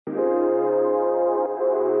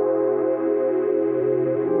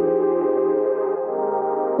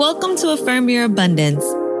Welcome to Affirm Your Abundance,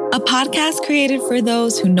 a podcast created for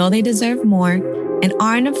those who know they deserve more and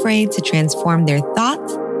aren't afraid to transform their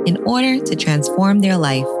thoughts in order to transform their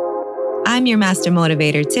life. I'm your master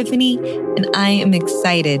motivator, Tiffany, and I am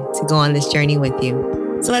excited to go on this journey with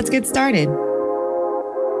you. So let's get started.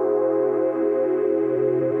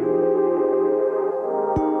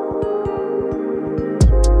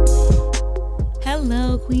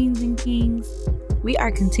 Hello, queens and kings. We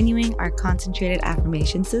are continuing our concentrated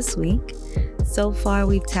affirmations this week. So far,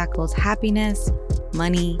 we've tackled happiness,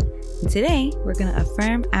 money, and today we're going to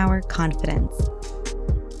affirm our confidence.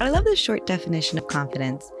 I love the short definition of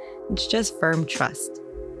confidence. It's just firm trust.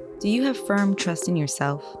 Do you have firm trust in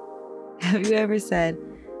yourself? Have you ever said,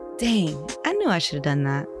 dang, I knew I should have done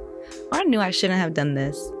that, or I knew I shouldn't have done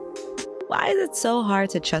this? Why is it so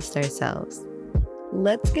hard to trust ourselves?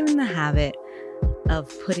 Let's get in the habit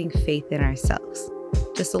of putting faith in ourselves.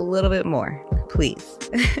 Just a little bit more, please.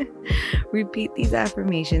 Repeat these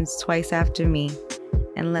affirmations twice after me,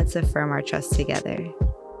 and let's affirm our trust together.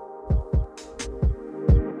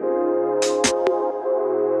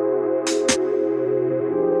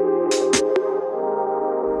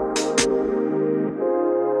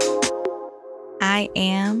 I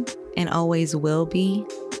am and always will be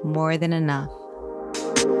more than enough.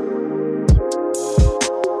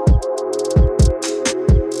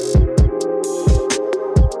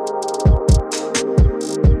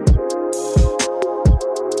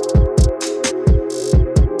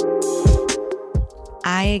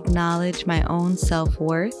 I acknowledge my own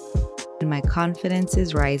self-worth and my confidence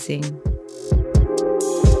is rising.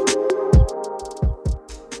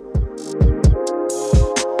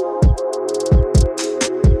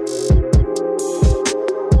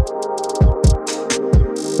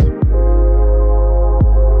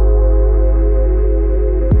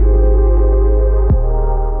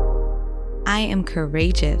 I am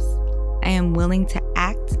courageous. I am willing to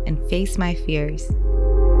act and face my fears.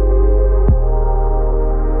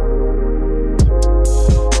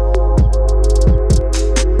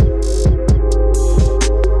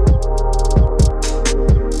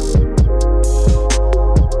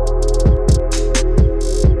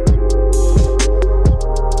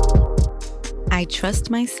 I trust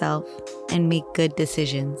myself and make good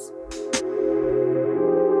decisions.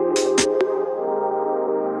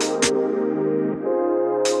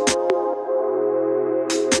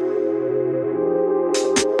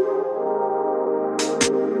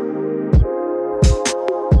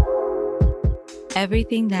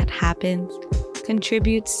 Everything that happens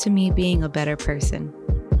contributes to me being a better person.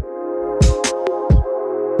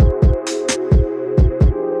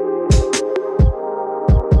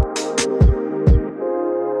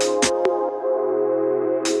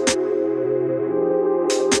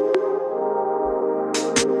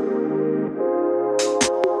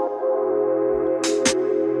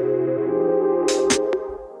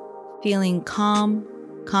 Feeling calm,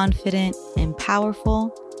 confident, and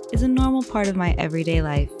powerful is a normal part of my everyday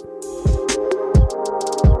life.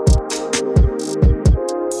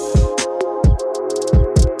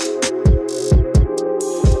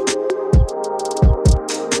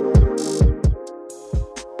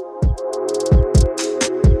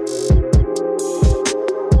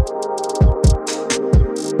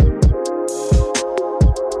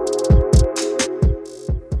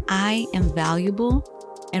 I am valuable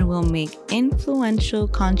and will make influential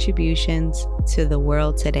contributions to the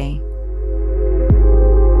world today.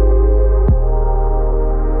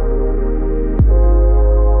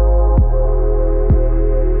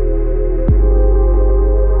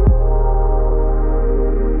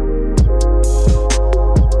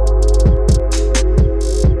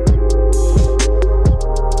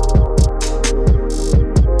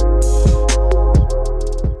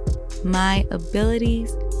 My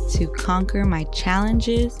abilities to conquer my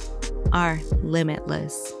challenges are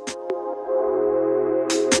limitless.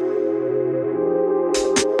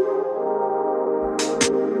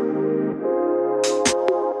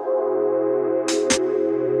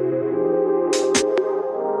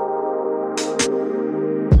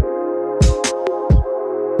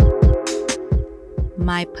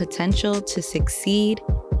 My potential to succeed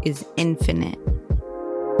is infinite.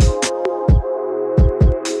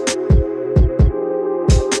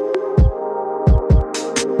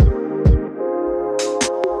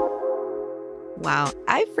 Wow,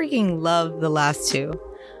 I freaking love the last two.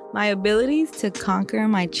 My abilities to conquer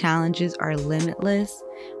my challenges are limitless.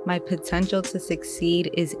 My potential to succeed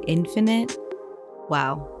is infinite.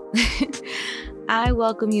 Wow. I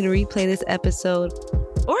welcome you to replay this episode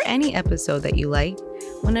or any episode that you like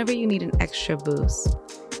whenever you need an extra boost.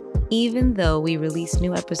 Even though we release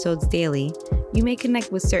new episodes daily, you may connect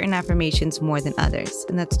with certain affirmations more than others,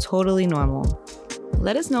 and that's totally normal.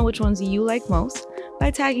 Let us know which ones you like most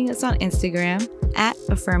by tagging us on Instagram at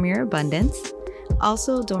Affirm Your Abundance.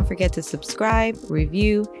 Also, don't forget to subscribe,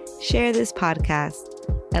 review, share this podcast.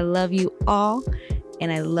 I love you all, and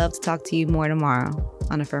I love to talk to you more tomorrow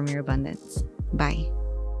on Affirm Your Abundance. Bye.